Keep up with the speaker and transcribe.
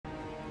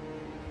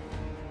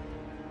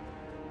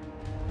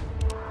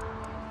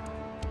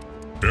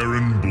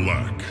Aaron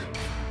Black.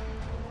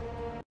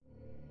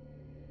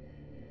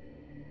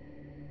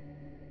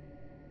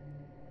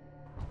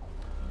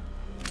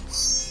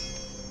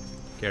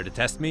 Care to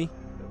test me?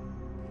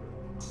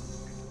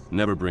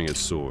 Never bring a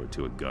sword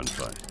to a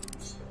gunfight.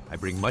 I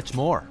bring much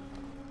more.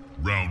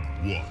 Round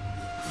 1.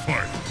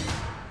 Fight!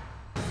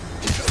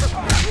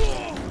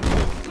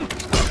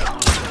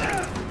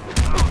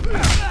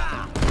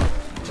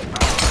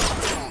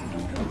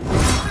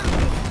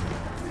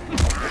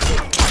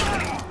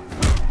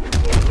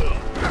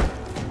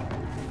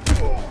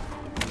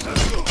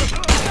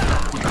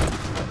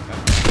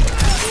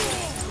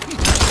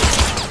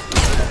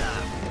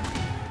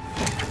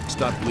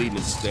 Stop bleeding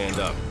and stand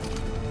up.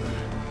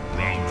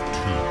 Round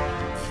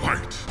 2.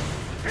 Fight!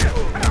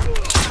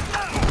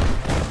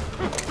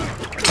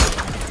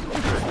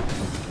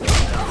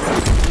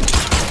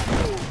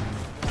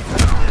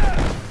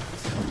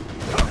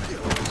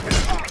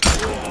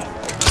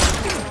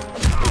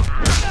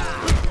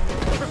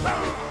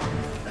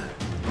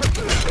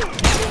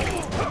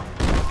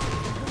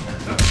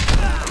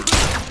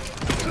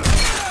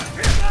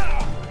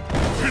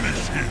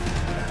 Finish him!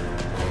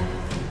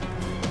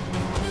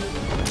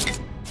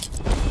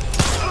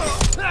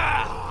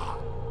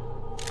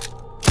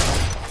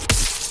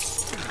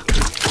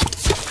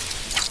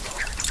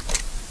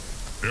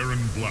 Aaron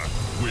Black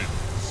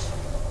wins.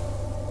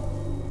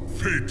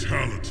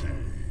 Fatality.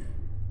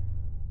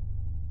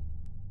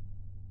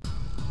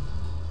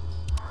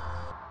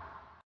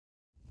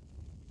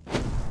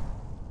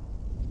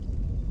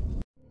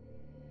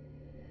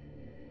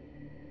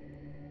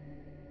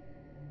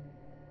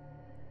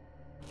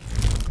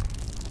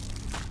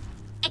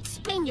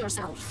 Explain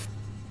yourself.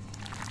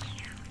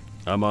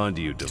 I'm on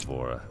to you,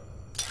 Devora.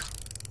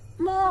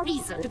 More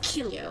reason to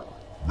kill you.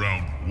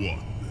 Round 1.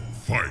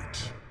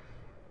 Fight!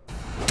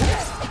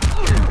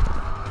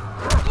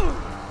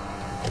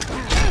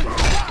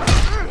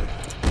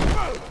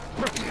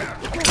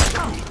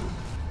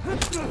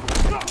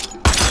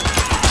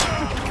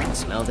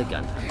 Smell the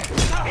gunpowder.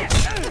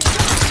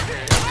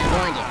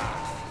 Warned you.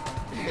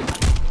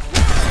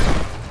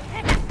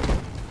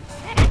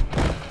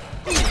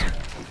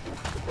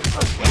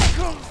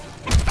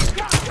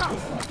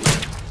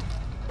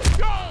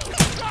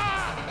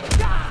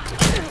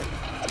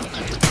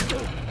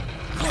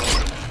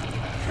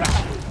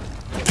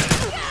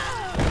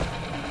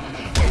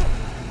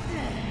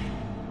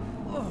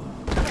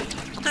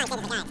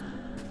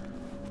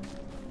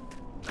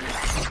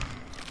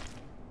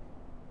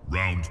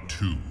 Round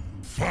 2.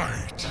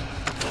 Fight!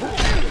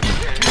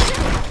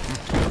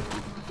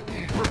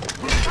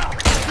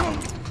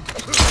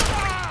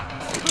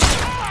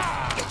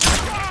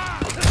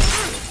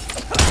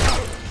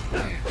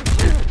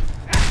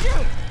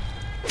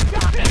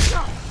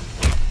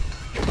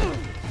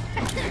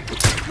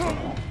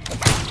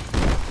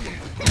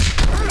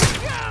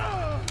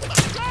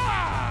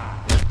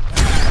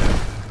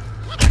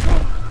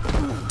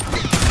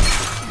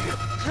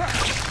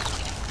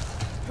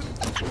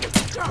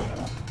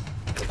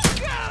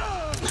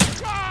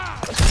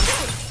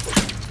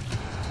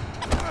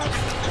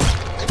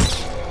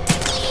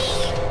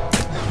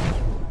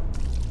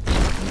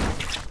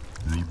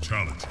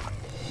 Brutality.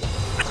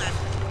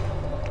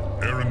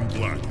 Aaron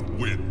Black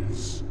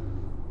wins.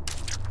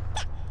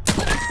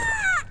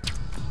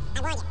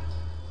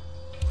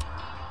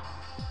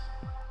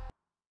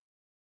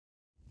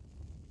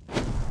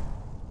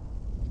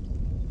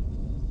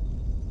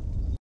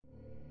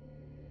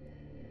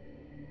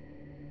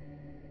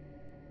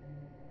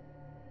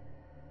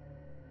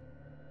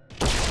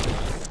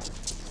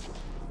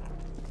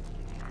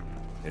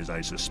 As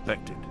I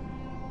suspected.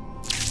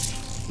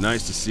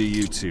 Nice to see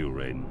you too,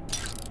 Raiden.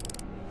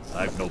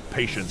 I've no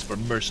patience for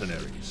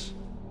mercenaries.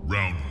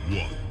 Round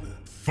 1.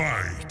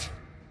 Fight!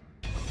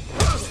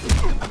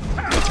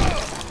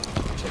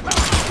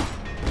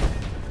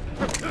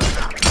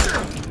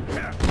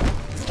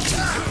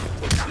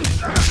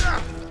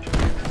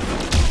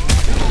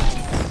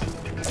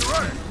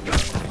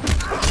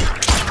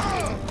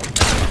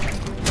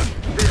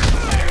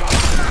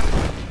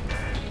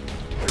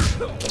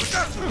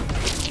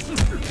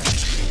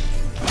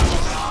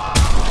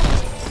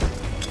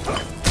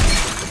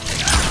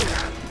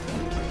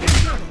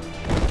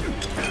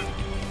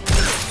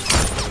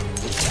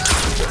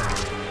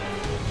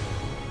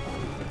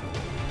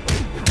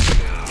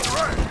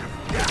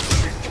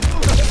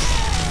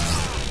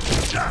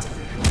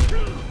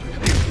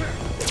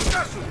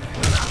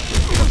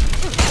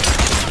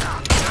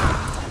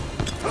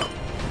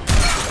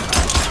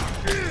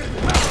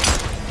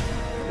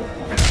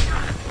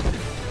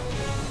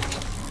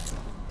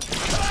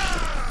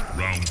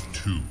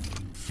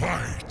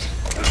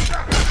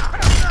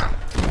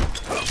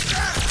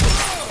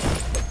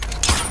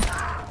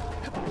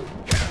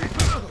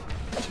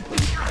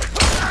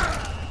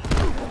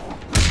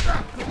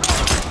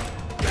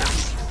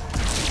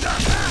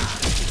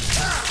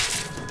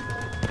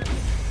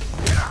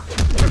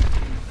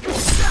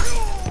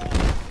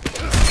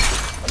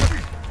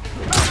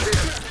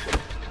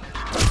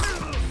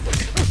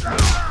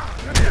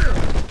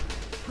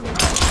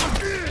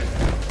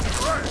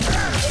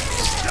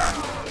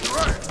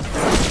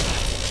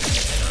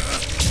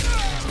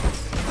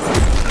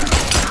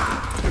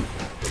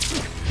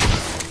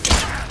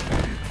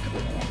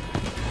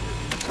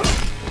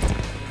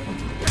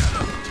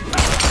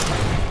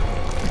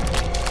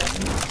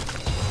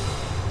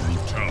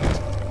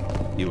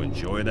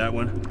 enjoy that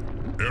one?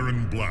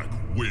 Aaron Black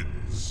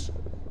wins.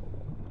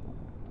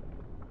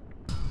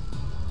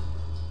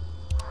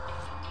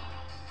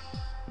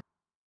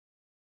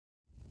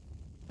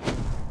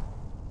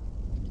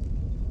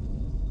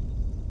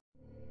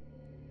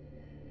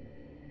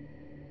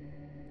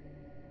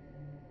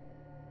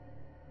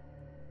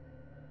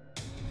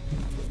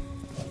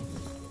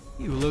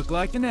 You look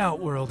like an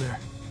outworlder.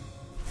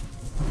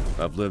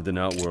 I've lived in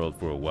Outworld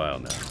for a while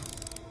now.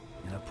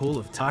 In a pool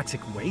of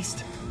toxic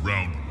waste?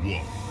 Round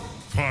 1.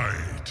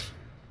 Fight!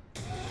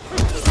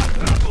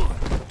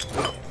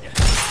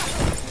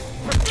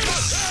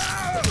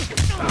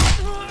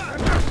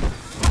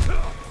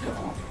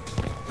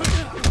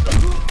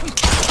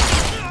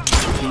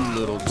 Too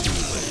little, too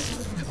late.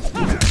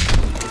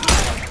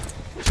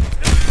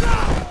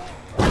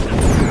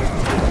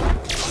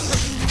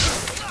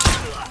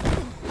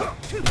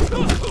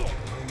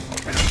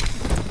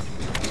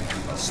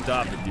 I'll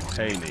stop if you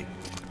pay me.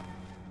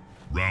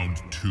 Round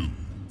 2.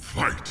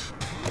 Fight!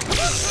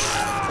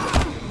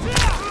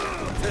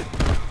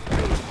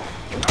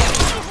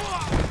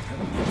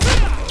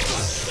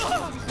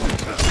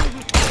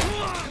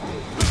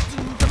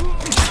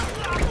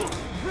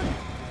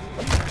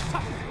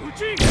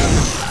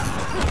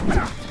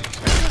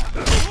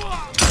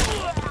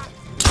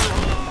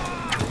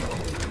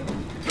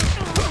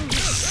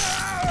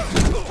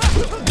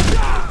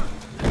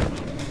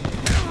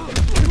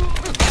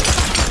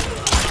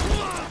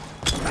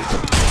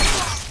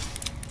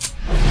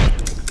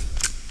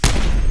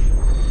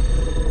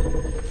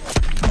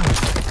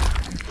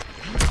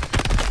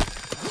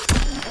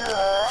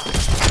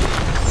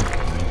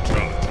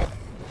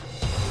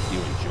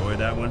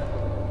 That one?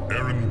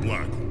 Aaron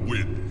Black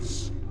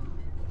wins.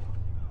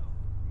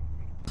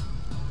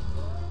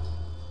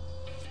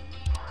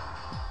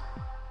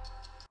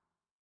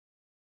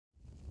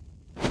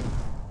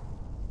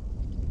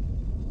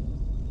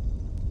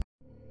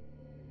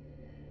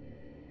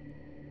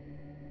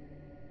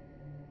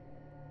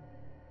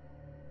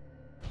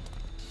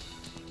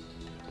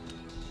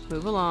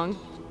 Move along.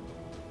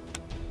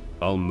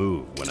 I'll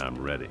move when I'm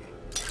ready.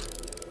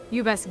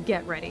 You best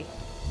get ready.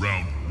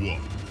 Round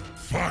 1.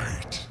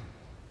 Fight!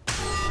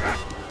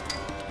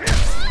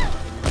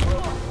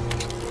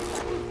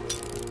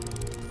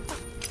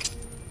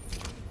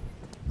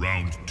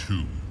 Round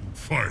 2.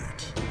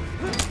 Fight!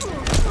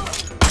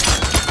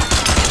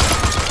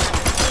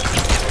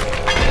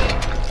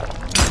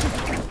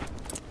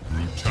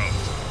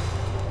 Brutality.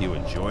 You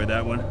enjoy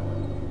that one?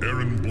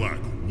 Aaron Black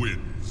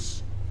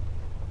wins.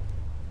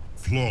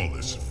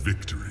 Flawless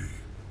victory.